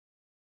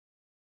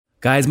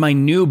Guys, my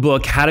new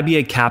book, How to Be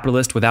a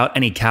Capitalist Without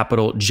Any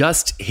Capital,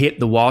 just hit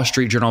the Wall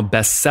Street Journal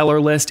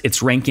bestseller list.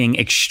 It's ranking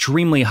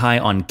extremely high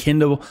on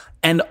Kindle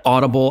and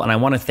Audible, and I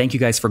want to thank you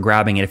guys for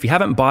grabbing it. If you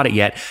haven't bought it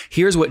yet,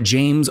 here's what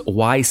James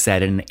Y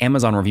said in an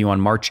Amazon review on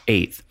March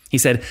 8th. He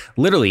said,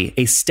 literally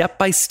a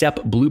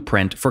step-by-step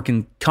blueprint for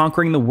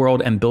conquering the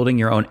world and building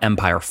your own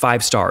empire.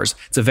 5 stars.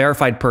 It's a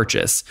verified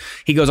purchase.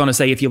 He goes on to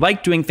say, if you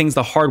like doing things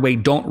the hard way,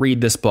 don't read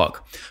this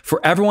book.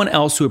 For everyone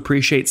else who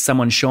appreciates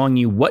someone showing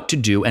you what to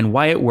do and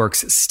why it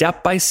works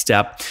step by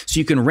step so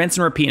you can rinse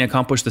and repeat and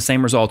accomplish the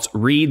same results,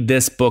 read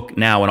this book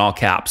now in all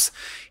caps.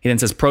 He then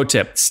says, pro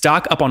tip,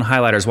 stock up on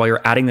highlighters while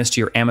you're adding this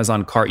to your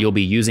Amazon cart. You'll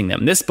be using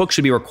them. This book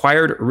should be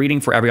required reading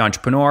for every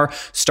entrepreneur,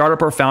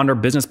 startup or founder,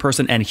 business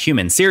person, and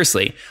human.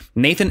 Seriously,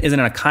 Nathan is in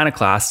an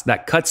iconoclast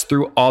that cuts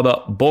through all the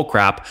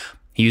bullcrap,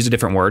 he used a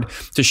different word,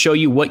 to show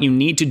you what you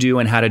need to do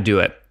and how to do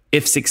it.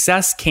 If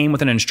success came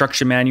with an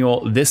instruction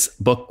manual, this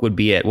book would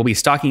be it. We'll be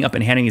stocking up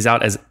and handing these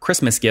out as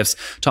Christmas gifts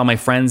to all my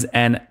friends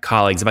and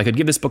colleagues. If I could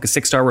give this book a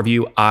 6-star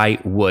review, I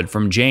would.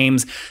 From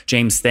James.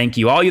 James, thank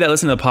you. All of you that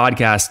listen to the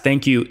podcast,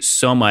 thank you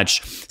so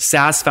much.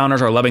 SaaS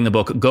founders are loving the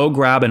book. Go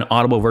grab an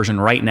Audible version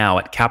right now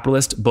at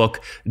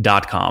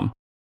capitalistbook.com.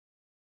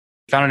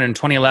 Founded in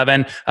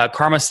 2011,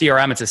 Karma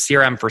CRM. It's a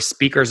CRM for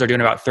speakers. They're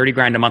doing about 30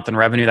 grand a month in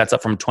revenue. That's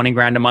up from 20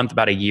 grand a month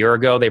about a year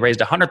ago. They raised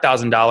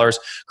 $100,000,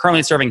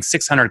 currently serving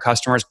 600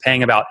 customers,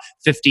 paying about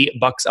 $50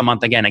 a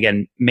month.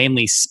 Again,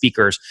 mainly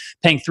speakers,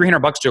 paying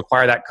 $300 to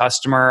acquire that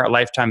customer.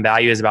 Lifetime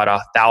value is about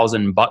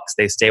 $1,000.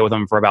 They stay with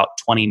them for about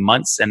 20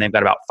 months, and they've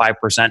got about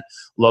 5%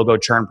 logo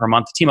churn per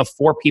month. A team of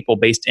 4 people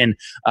based in,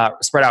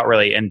 spread out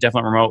really in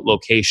different remote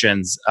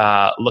locations,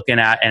 looking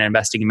at and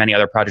investing in many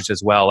other projects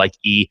as well, like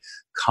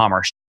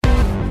e-commerce.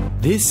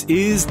 This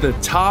is the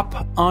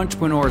Top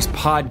Entrepreneurs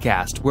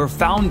Podcast, where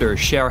founders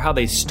share how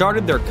they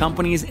started their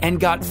companies and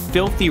got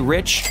filthy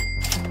rich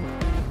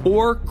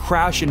or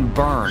crash and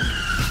burn.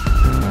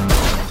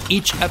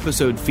 Each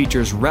episode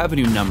features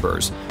revenue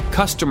numbers,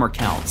 customer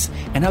counts,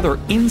 and other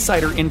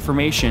insider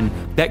information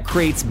that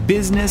creates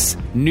business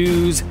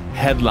news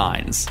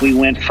headlines. We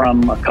went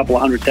from a couple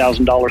of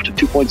 $100,000 to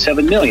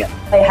 $2.7 million.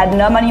 I had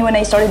no money when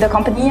I started the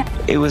company.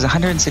 It was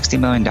 $160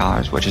 million,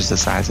 which is the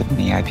size of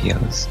many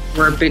IPOs.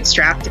 We're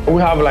bootstrapped. We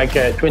have like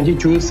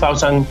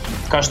 22,000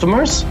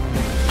 customers.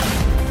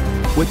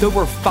 With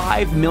over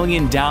 5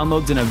 million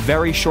downloads in a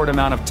very short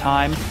amount of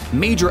time,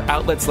 major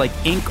outlets like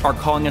Inc. are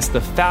calling us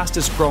the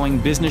fastest growing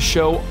business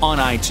show on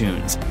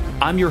iTunes.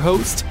 I'm your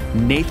host,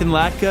 Nathan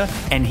Latka,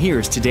 and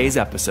here's today's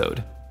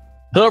episode.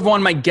 Hello,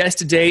 everyone. My guest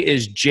today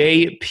is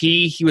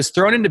JP. He was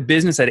thrown into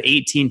business at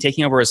 18,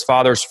 taking over his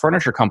father's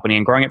furniture company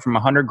and growing it from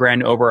 100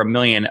 grand to over $1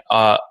 million,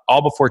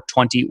 all before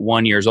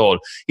 21 years old.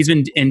 He's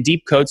been in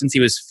deep code since he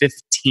was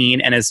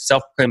 15 and is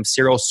self-proclaimed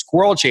serial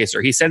squirrel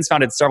chaser. He's since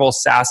founded several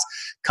SaaS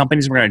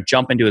companies. We're going to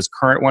jump into his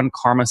current one,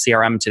 Karma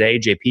CRM, today.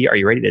 JP, are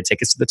you ready to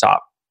take us to the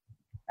top?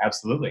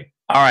 Absolutely.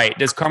 All right.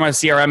 Does Karma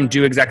CRM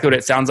do exactly what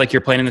it sounds like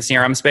you're playing in the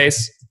CRM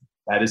space?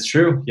 That is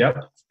true. Yep.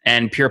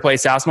 And pure play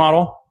SaaS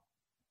model?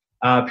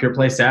 Pure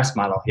play SaaS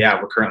model. Yeah,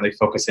 we're currently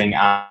focusing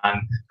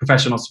on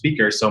professional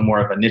speakers, so more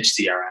of a niche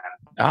CRM.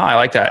 Oh, I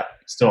like that.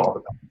 Still all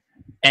the time.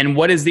 And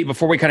what is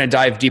before we kind of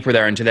dive deeper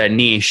there into that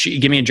niche,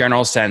 give me a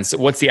general sense.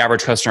 What's the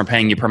average customer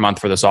paying you per month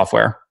for the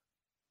software?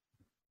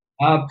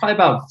 Probably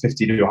about $50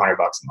 to $100 a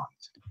month.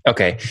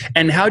 Okay.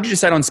 And how did you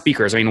decide on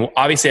speakers? I mean,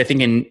 obviously, I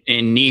think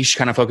in niche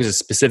kind of focuses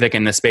specific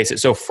in this space.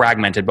 It's so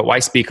fragmented, but why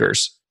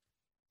speakers?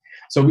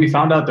 So we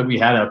found out that we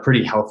had a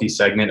pretty healthy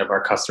segment of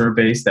our customer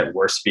base that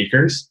were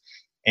speakers.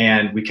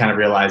 And we kind of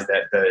realized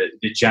that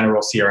the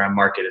general CRM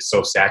market is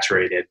so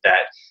saturated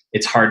that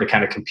it's hard to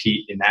kind of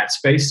compete in that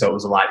space. So it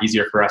was a lot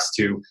easier for us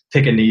to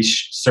pick a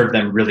niche, serve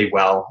them really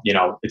well. You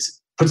know, it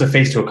puts a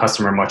face to a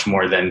customer much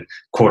more than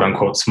quote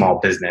unquote small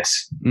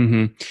business.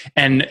 Mm-hmm.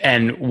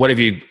 And what have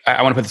you,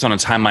 I want to put this on a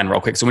timeline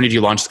real quick. So when did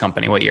you launch the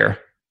company? What year?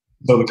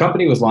 So the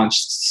company was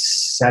launched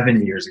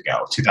 7 years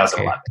ago,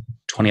 2011. Okay.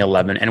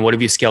 2011. And what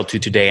have you scaled to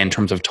today in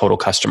terms of total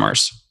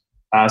customers?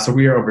 So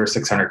we are over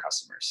 600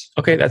 customers.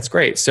 Okay, that's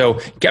great. So,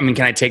 I mean,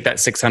 can I take that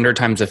 600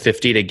 times a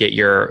 50 to get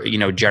your,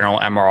 general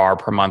MRR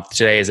per month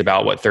today is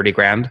about what, 30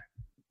 grand?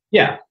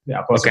 Yeah,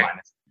 plus or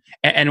minus.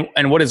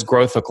 And what does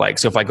growth look like?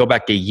 So if I go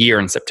back a year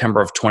in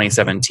September of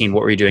 2017,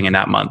 what were you doing in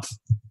that month?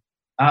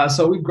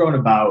 So we've grown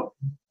about,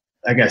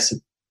 I guess,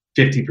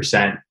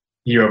 50%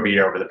 year over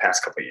year over the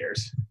past couple of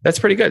years. That's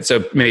pretty good.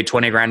 So maybe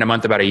 20 grand a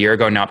month about a year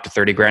ago, now up to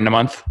 30 grand a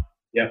month?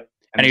 Yep.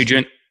 And are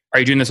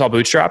you doing this all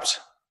bootstrapped?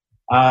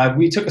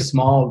 We took a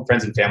small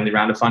friends and family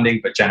round of funding,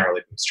 but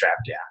generally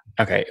bootstrapped, yeah.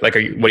 Okay. Like,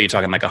 what are you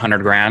talking, like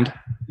 100 grand?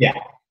 Yeah.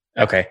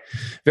 Okay.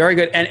 Very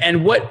good.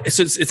 And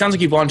so it sounds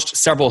like you've launched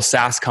several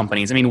SaaS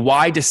companies. I mean,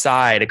 why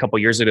decide a couple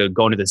of years ago to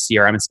go into the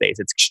CRM space?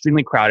 It's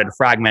extremely crowded,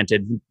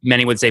 fragmented.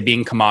 Many would say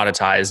being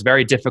commoditized,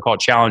 very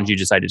difficult challenge you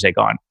decided to take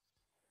on.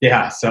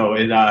 Yeah. So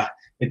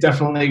it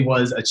definitely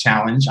was a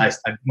challenge. I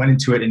went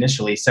into it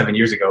initially 7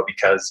 years ago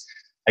because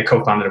I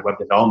co-founded a web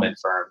development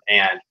firm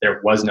and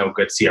there was no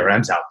good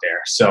CRMs out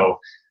there. So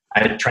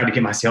I tried to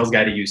get my sales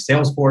guy to use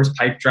Salesforce,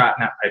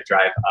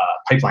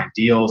 Pipeline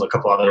Deals, a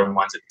couple other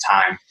ones at the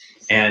time.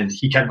 And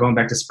he kept going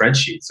back to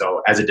spreadsheets.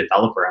 So as a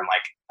developer, I'm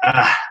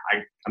like,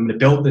 I'm going to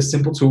build this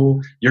simple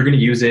tool. You're going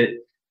to use it.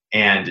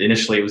 And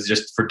initially it was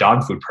just for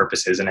dog food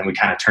purposes. And then we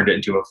kind of turned it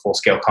into a full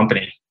scale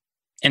company.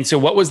 And so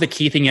what was the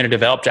key thing you had to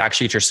develop to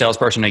actually get your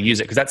salesperson to use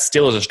it? Because that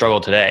still is a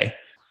struggle today.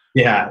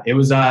 Yeah, it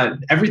was,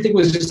 everything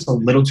was just a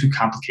little too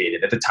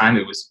complicated. At the time,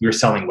 we were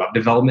selling web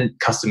development,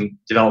 custom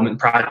development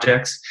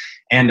projects.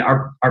 And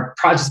our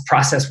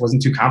process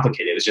wasn't too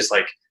complicated. It was just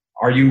like,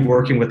 are you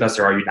working with us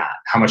or are you not?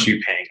 How much are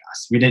you paying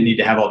us? We didn't need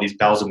to have all these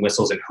bells and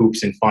whistles and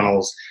hoops and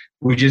funnels.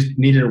 We just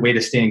needed a way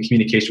to stay in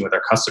communication with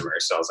our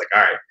customers. So I was like,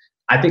 all right,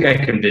 I think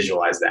I can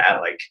visualize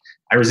that. Like,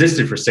 I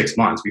resisted for 6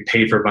 months. We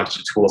paid for a bunch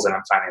of tools and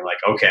I'm finally like,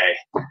 okay,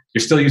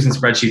 you're still using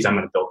spreadsheets. I'm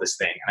going to build this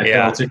thing. I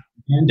built it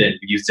and we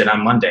used it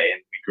on Monday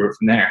and we grew it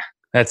from there.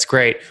 That's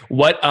great.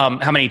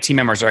 How many team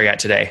members are you at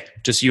today?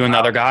 Just you and the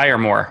other guy or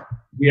more?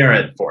 We are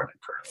at 4 currently.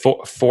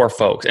 Four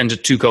folks and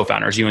just 2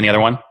 co-founders, you and the other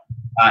one?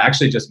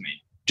 Actually, just me.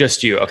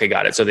 Just you. Okay,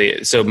 got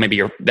it. So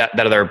maybe that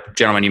other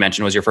gentleman you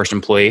mentioned was your first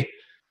employee?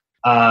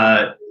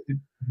 I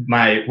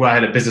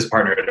had a business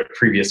partner at a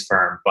previous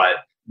firm, but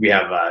we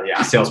have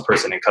a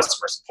salesperson and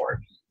customer support.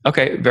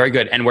 Okay, very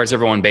good. And where's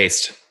everyone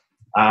based?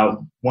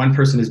 One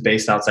person is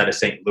based outside of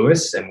St.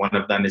 Louis, and one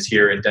of them is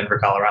here in Denver,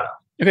 Colorado.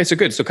 Okay, so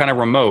good. So kind of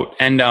remote.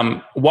 And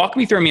walk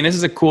me through, I mean, this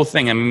is a cool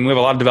thing. I mean, we have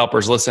a lot of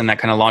developers listen that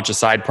kind of launch a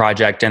side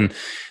project and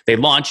they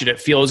launch it, it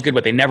feels good,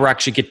 but they never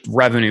actually get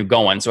revenue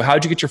going. So how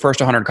did you get your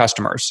first 100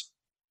 customers?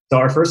 So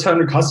our first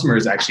 100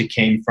 customers actually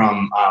came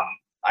from,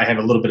 I have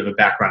a little bit of a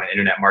background in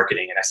internet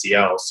marketing and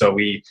SEO. So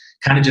we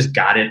kind of just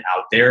got it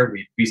out there.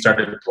 We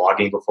started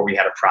blogging before we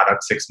had a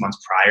product 6 months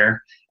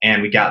prior.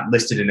 And we got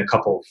listed in a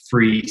couple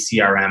free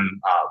CRM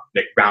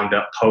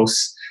roundup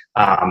posts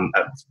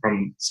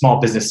from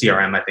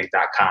smallbusinesscrm, I think,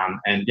 .com.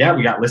 And yeah,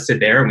 we got listed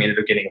there and we ended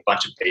up getting a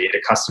bunch of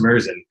beta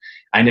customers. And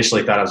I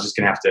initially thought I was just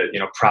going to have to,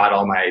 prod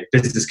all my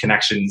business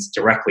connections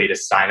directly to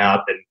sign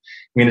up. And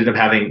we ended up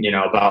having,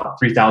 about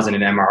 3,000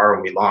 in MRR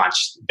when we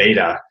launched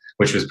beta,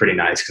 which was pretty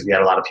nice because we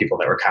had a lot of people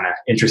that were kind of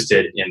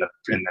interested in the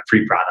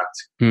free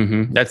product.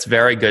 Mm-hmm. That's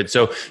very good.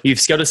 So you've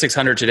scaled to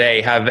 600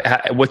 today.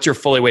 What's your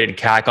fully weighted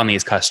CAC on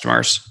these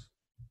customers?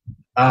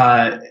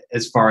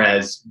 As far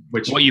as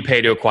what you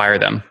pay to acquire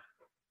them?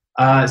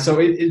 So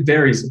it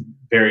varies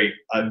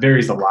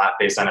a lot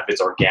based on if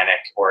it's organic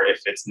or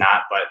if it's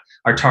not, but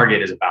our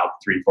target is about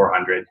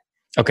 300-400.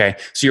 Okay.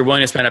 So you're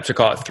willing to spend up to,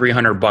 call it,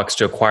 $300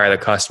 to acquire the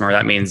customer.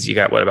 That means you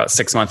got about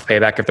 6 month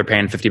payback if they're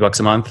paying $50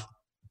 a month?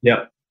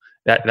 Yep.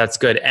 That's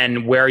good.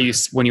 And where are you,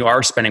 when you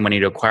are spending money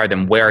to acquire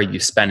them, where are you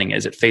spending?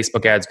 Is it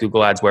Facebook ads,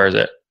 Google ads? Where is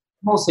it?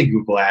 Mostly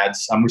Google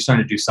ads. We're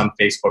starting to do some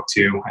Facebook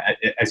too.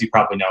 As you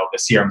probably know, the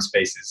CRM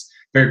space is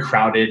very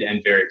crowded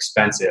and very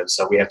expensive.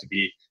 So we have to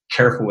be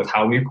careful with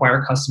how we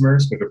acquire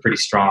customers. We have a pretty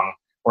strong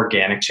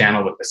organic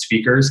channel with the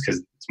speakers because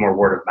it's more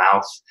word of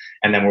mouth.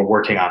 And then we're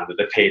working on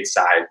the paid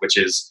side, which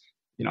is,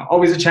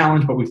 always a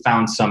challenge, but we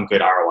found some good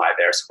ROI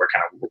there. So we're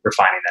kind of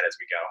refining that as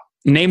we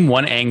go. Name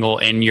one angle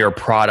in your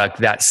product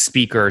that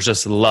speakers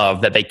just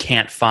love that they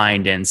can't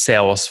find in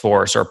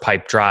Salesforce or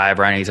Pipedrive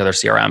or any of these other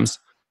CRMs.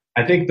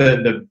 I think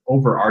the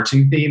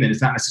overarching theme, and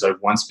it's not necessarily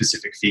one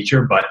specific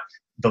feature, but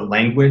the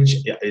language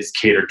is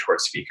catered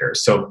towards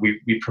speakers. So we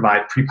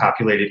provide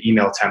pre-populated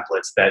email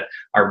templates that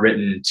are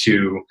written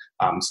to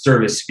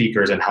service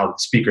speakers and how the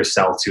speakers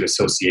sell to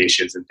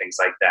associations and things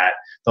like that.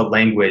 The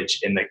language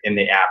in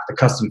the app, the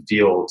custom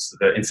fields,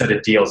 instead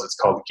of deals, it's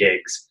called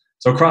gigs.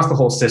 So across the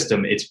whole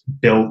system, it's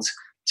built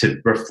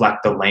to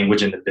reflect the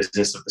language and the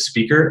business of the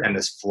speaker and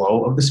this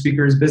flow of the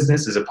speaker's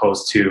business as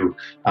opposed to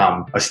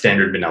a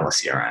standard vanilla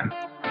CRM.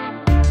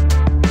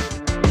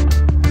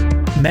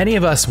 Many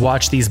of us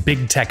watch these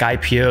big tech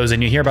IPOs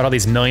and you hear about all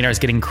these millionaires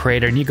getting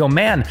created and you go,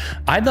 man,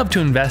 I'd love to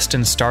invest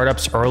in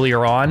startups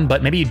earlier on,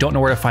 but maybe you don't know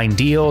where to find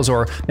deals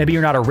or maybe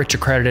you're not a rich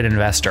accredited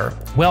investor.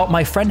 Well,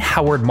 my friend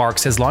Howard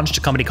Marks has launched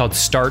a company called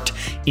Start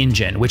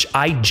Engine, which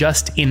I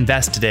just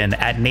invested in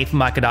at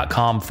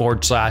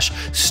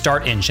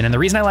nathanlatka.com/Start Engine. And the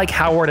reason I like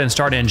Howard and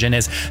Start Engine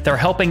is they're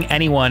helping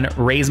anyone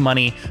raise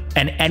money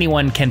and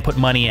anyone can put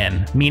money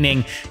in,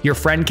 meaning your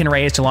friend can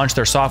raise to launch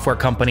their software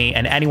company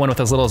and anyone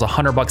with as little as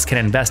 $100 can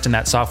invest in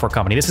that software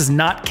company. This is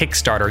not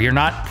Kickstarter. You're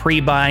not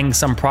pre-buying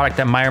some product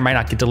that might or might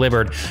not get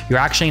delivered. You're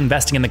actually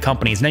investing in the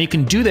companies. Now you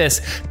can do this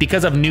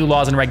because of new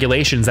laws and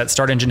regulations that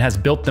Start Engine has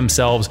built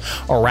themselves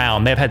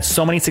around. They've had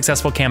so many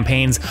successful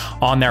campaigns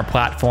on their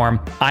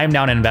platform. I'm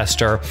now an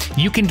investor.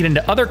 You can get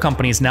into other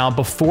companies now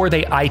before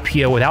they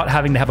IPO without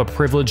having to have a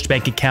privileged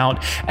bank account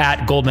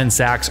at Goldman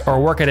Sachs or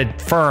work at a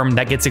firm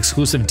that gets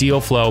exclusive deal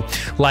flow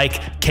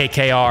like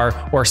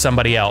KKR or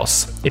somebody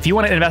else. If you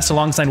want to invest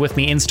alongside with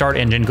me in Start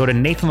Engine, go to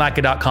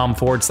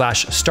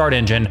nathanlatka.com/Start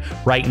Engine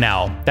right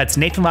now. That's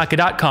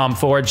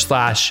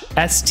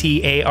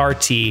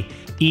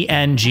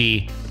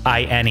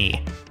nathanlatka.com/StartEngine.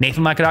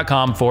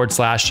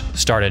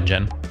 nathanlatka.com/Start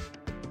Engine.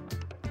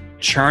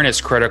 Churn is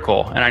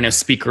critical. And I know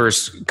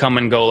speakers come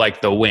and go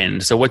like the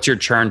wind. So what's your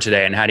churn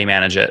today and how do you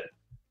manage it?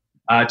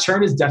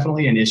 Churn is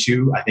definitely an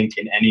issue. I think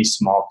in any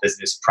small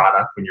business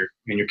product, when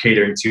you're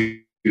catering to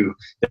the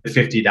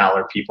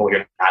 $50 people,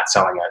 you're not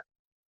selling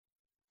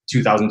a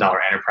 $2,000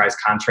 enterprise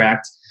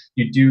contract.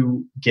 You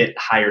do get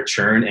higher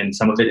churn, and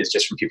some of it is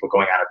just from people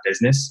going out of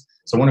business.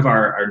 So one of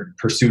our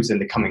pursuits in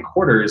the coming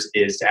quarters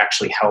is to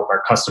actually help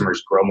our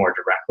customers grow more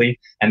directly.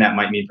 And that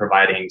might mean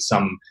providing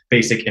some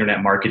basic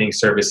internet marketing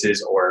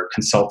services or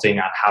consulting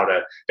on how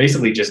to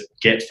basically just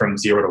get from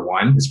 0 to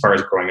 1 as far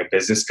as growing a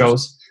business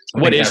goes. So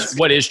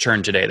what is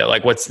churn today though?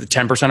 Like what's the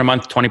 10% a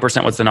month,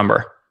 20%? What's the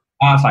number?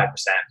 5%.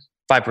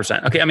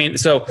 5%. Okay. I mean,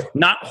 so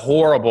not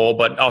horrible,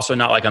 but also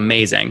not like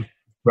amazing.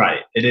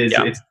 Right. It is.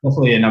 Yeah. It's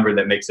definitely a number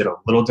that makes it a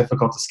little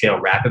difficult to scale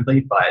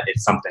rapidly, but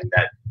it's something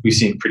that we've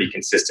seen pretty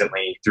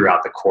consistently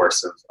throughout the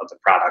course of the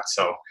product.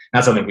 So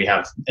not something we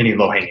have any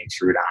low-hanging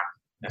fruit on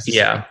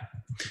necessarily.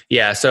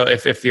 Yeah. So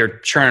if you're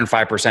churning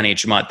 5%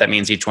 each month, that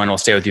means each one will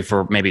stay with you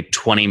for maybe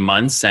 20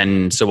 months.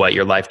 And so what,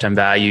 your lifetime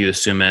value you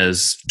assume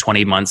is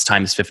 20 months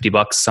times $50,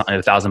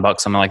 $1,000,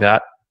 something like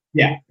that?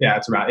 Yeah.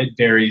 It's around, it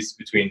varies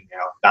between,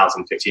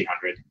 1,000,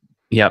 1,500.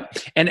 Yep.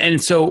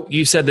 And so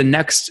you said the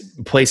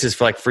next places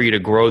for you to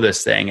grow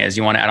this thing is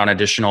you want to add on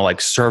additional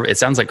it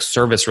sounds like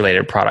service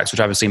related products, which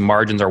obviously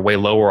margins are way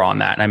lower on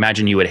that. And I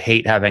imagine you would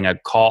hate having a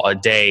call a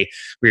day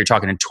where you're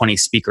talking to 20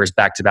 speakers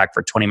back to back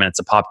for 20 minutes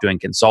a pop doing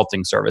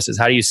consulting services.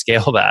 How do you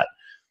scale that?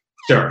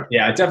 Sure.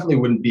 Yeah, it definitely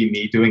wouldn't be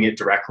me doing it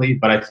directly,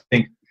 but I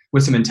think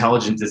with some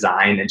intelligent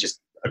design and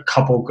just a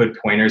couple good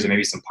pointers and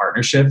maybe some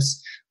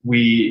partnerships,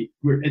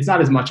 it's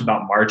not as much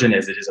about margin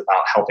as it is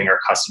about helping our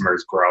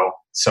customers grow.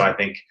 So I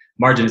think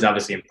margin is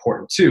obviously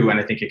important too,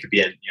 and I think it could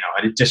be an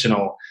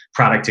additional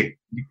product to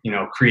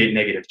create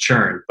negative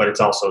churn, but it's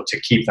also to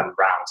keep them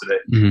around so that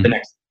the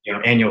next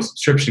annual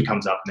subscription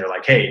comes up and they're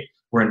like, hey,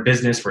 we're in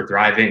business, we're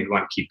thriving, we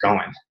want to keep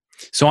going.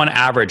 So on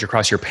average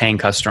across your paying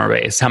customer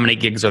base, how many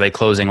gigs are they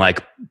closing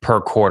like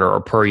per quarter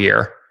or per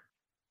year?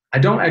 I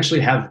don't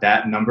actually have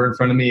that number in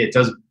front of me. It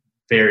does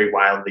vary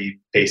wildly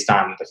based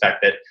on the fact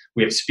that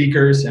we have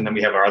speakers and then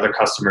we have our other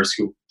customers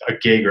who a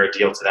gig or a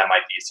deal to them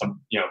might be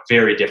some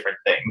very different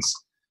things.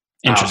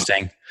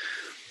 Interesting.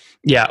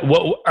 Yeah.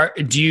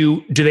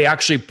 Do they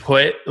actually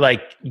put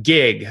like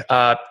gig,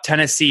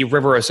 Tennessee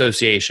River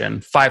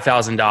Association,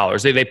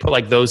 $5,000? They put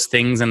like those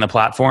things in the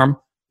platform?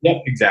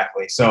 Yep,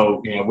 exactly.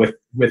 So,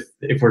 with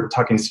if we're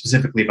talking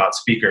specifically about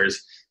speakers,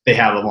 they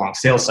have a long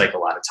sales cycle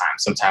a lot of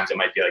times. Sometimes it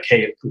might be like,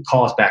 hey,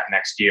 call us back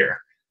next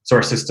year. So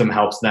our system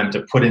helps them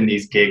to put in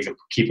these gigs and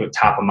keep it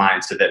top of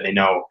mind so that they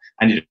know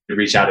I need to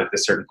reach out at a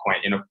certain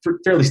point.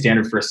 Fairly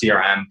standard for a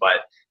CRM,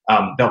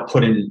 but they'll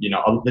put in,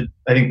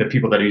 I think the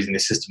people that are using the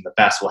system the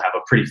best will have a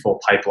pretty full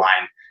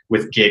pipeline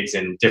with gigs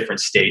in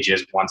different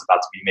stages. One's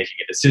about to be making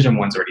a decision,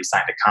 one's already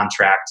signed a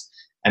contract.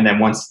 And then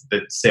once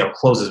the sale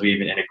closes, we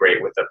even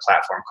integrate with a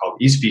platform called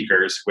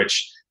eSpeakers,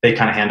 which they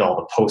kind of handle all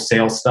the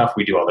post-sale stuff.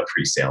 We do all the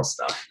pre-sale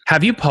stuff.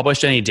 Have you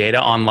published any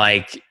data on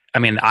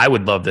I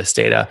would love this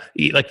data,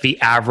 like the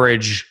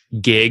average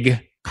gig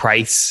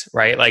price,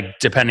 right? Like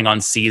depending on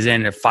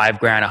season, $5,000,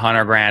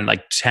 $100,000,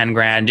 like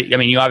 $10,000. I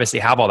mean, you obviously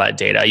have all that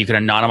data. You could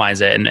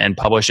anonymize it and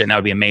publish it, and that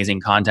would be amazing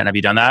content. Have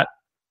you done that?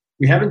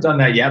 We haven't done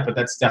that yet, but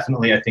that's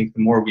definitely, I think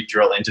the more we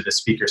drill into the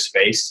speaker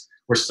space,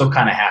 we're still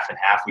kind of half and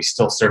half. We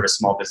still service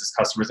small business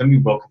customers, and we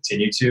will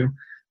continue to.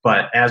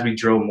 But as we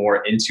drill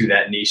more into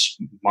that niche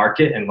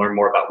market and learn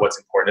more about what's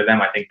important to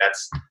them, I think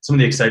that's some of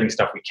the exciting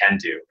stuff we can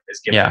do is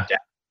give them data.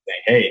 Say,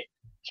 hey,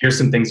 here's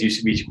some things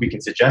we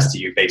can suggest to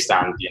you based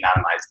on the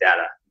anonymized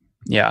data.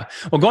 Yeah.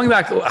 Well, going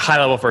back high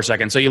level for a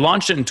second. So you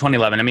launched it in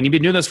 2011. I mean, you've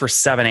been doing this for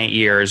 7-8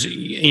 years.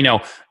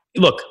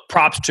 Look,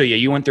 props to you.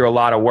 You went through a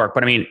lot of work,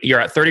 but I mean, you're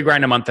at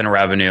 $30,000 a month in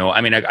revenue.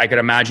 I mean, I could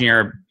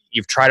imagine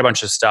you've tried a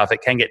bunch of stuff.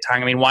 It can get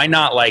tiring. I mean, why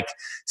not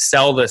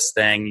sell this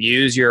thing,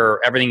 use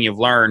everything you've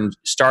learned,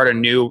 start a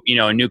new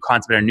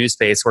concept in a new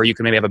space where you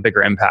can maybe have a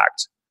bigger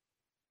impact?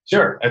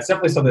 Sure. That's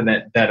definitely something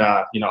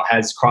that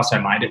has crossed my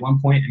mind at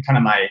one point. And kind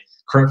of my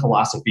current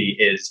philosophy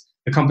is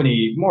the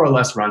company more or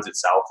less runs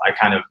itself. I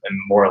kind of am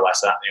more or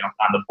less on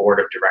the board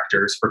of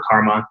directors for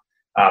Karma.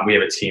 We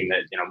have a team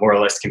that more or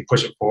less can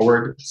push it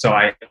forward. So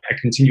I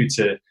continue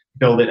to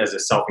build it as a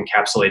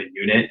self-encapsulated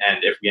unit. And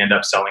if we end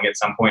up selling at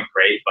some point,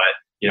 great.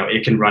 But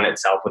it can run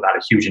itself without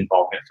a huge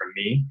involvement from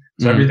me.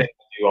 So everything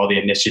we do, all the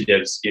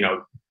initiatives,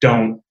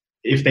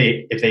 if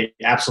they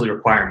absolutely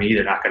require me,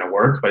 they're not going to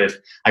work. But if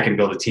I can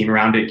build a team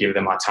around it, give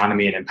them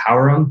autonomy and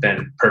empower them,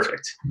 then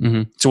perfect.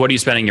 Mm-hmm. So what are you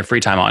spending your free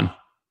time on?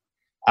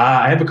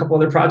 I have a couple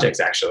other projects,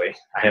 actually.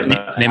 I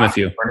have name a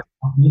few.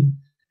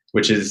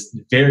 Which is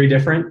very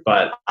different,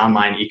 but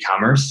online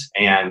e-commerce.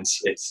 And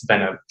it's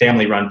been a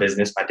family-run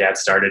business. My dad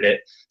started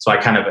it. So I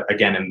kind of,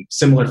 again, am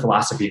similar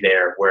philosophy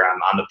there where I'm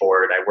on the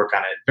board. I work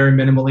on it very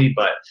minimally,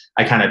 but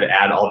I kind of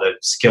add all the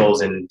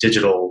skills and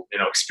digital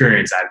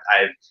experience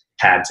I've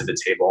had to the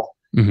table.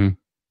 Mm-hmm.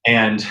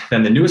 And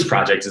then the newest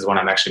project is one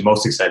I'm actually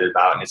most excited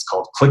about, and it's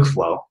called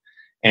ClickFlow.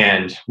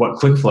 And what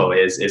ClickFlow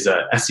is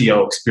a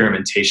SEO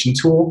experimentation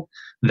tool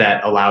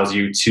that allows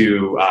you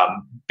to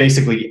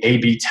basically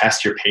A/B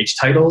test your page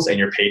titles and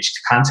your page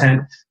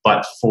content,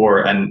 but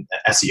for an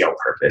SEO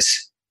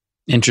purpose.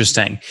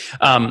 Interesting.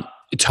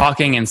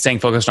 Talking and staying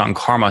focused on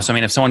Karma. So, I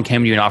mean, if someone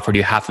came to you and offered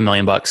you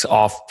 $500,000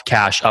 off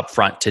cash up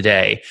front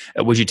today,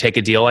 would you take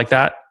a deal like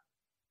that?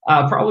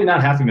 Probably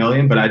not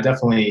 $500,000, but I'd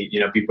definitely,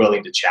 be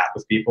willing to chat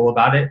with people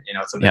about it.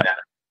 It's something that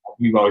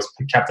we've always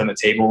kept on the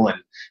table. And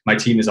my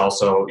team is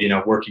also,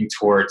 working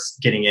towards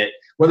getting it,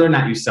 whether or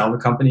not you sell the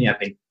company. I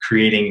think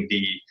creating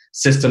the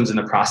systems and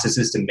the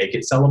processes to make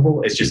it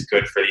sellable is just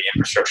good for the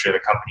infrastructure of the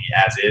company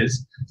as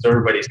is. So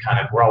everybody's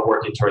we're all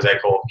working towards that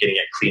goal of getting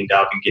it cleaned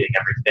up and getting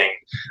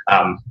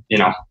everything,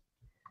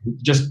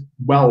 just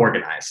well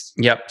organized.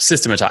 Yep.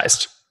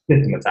 Systematized,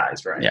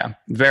 right? Yeah.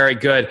 Very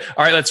good.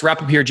 All right. Let's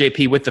wrap up here,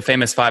 JP, with the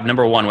famous 5.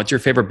 Number 1, what's your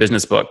favorite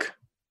business book?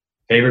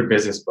 Favorite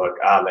business book?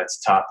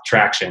 That's tough.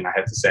 Traction, I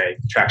have to say.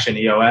 Traction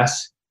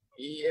EOS.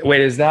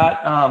 Wait, is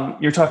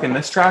that, you're talking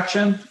this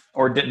Traction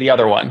or the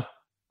other one?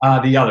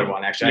 The other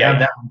one, actually. I have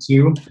that one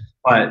too,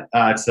 but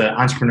it's the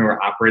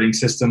Entrepreneur Operating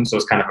System. So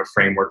it's kind of a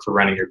framework for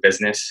running your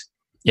business.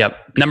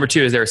 Yep. Number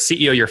 2, is there a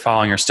CEO you're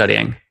following or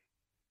studying?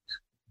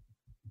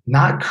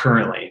 Not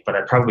currently, but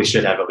I probably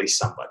should have at least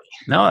somebody.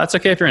 No, that's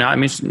okay if you're not. I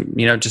mean,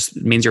 just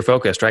means you're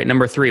focused, right?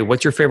 Number 3,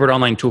 what's your favorite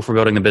online tool for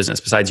building a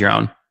business besides your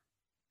own?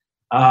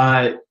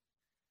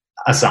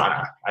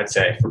 Asana, I'd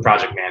say, for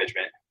project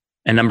management.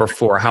 And number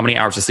 4, how many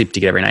hours of sleep do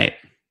you get every night?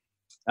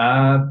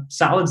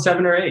 Solid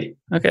 7 or 8.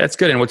 Okay, that's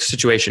good. And what's your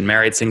situation?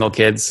 Married, single,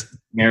 kids?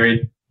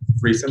 Married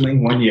recently,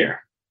 1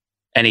 year.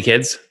 Any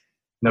kids?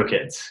 No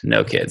kids.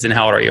 No kids. And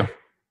how old are you?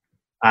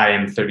 I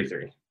am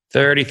 33.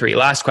 33.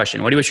 Last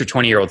question. What do you wish your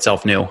 20-year-old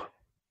self knew?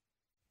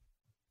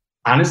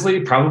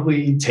 Honestly,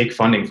 probably take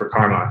funding for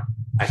Karma.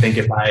 I think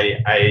if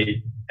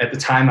I at the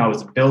time I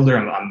was a builder,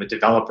 I'm a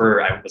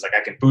developer. I was like,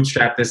 I can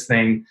bootstrap this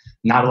thing.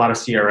 Not a lot of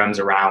CRMs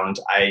around.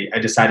 I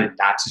decided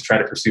not to try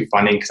to pursue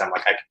funding because I'm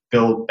like, I could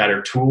build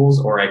better tools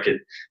or I could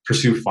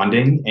pursue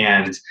funding.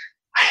 And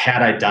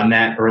had I done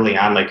that early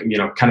on,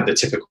 kind of the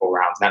typical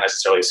rounds, not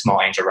necessarily a small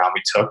angel round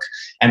we took,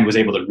 and was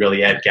able to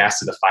really add gas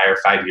to the fire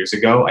 5 years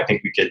ago, I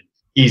think we could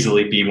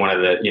easily be one of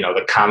the,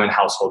 the common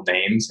household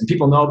names, and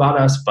people know about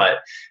us, but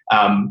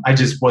I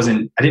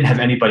didn't have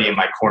anybody in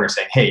my corner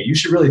saying, hey, you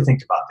should really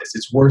think about this.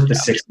 It's worth the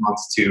 6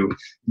 months to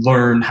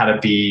learn how to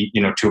be,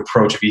 to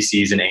approach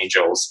VCs and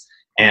angels.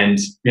 And,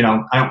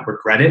 I don't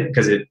regret it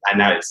because I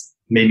know it's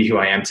made me who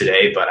I am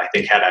today, but I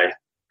think had I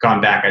gone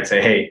back, I'd say,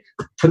 hey,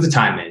 put the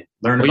time in.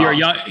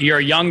 You're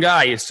a young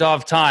guy. You still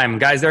have time.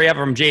 Guys, there you have it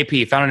from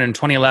JP, founded in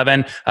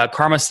 2011.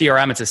 Karma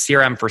CRM, it's a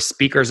CRM for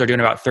speakers. They're doing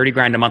about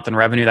 $30,000 a month in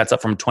revenue. That's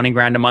up from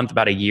 $20,000 a month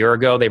about a year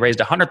ago. They raised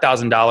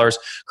 $100,000,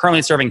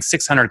 currently serving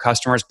 600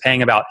 customers,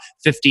 paying about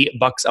 $50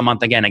 a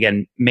month.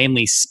 Again,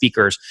 mainly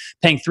speakers.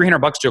 Paying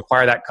 $300 to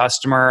acquire that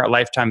customer.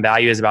 Lifetime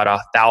value is about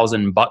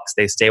 $1,000.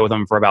 They stay with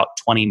them for about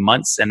 20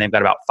 months, and they've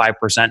got about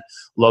 5%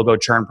 logo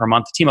churn per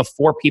month. A team of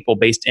 4 people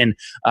based in,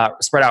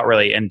 spread out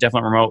really in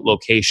different remote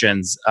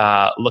locations,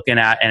 looking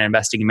at and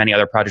investing in many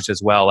other projects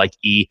as well, like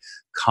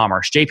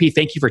e-commerce. JP,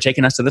 thank you for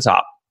taking us to the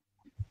top.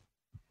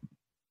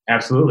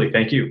 Absolutely.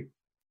 Thank you.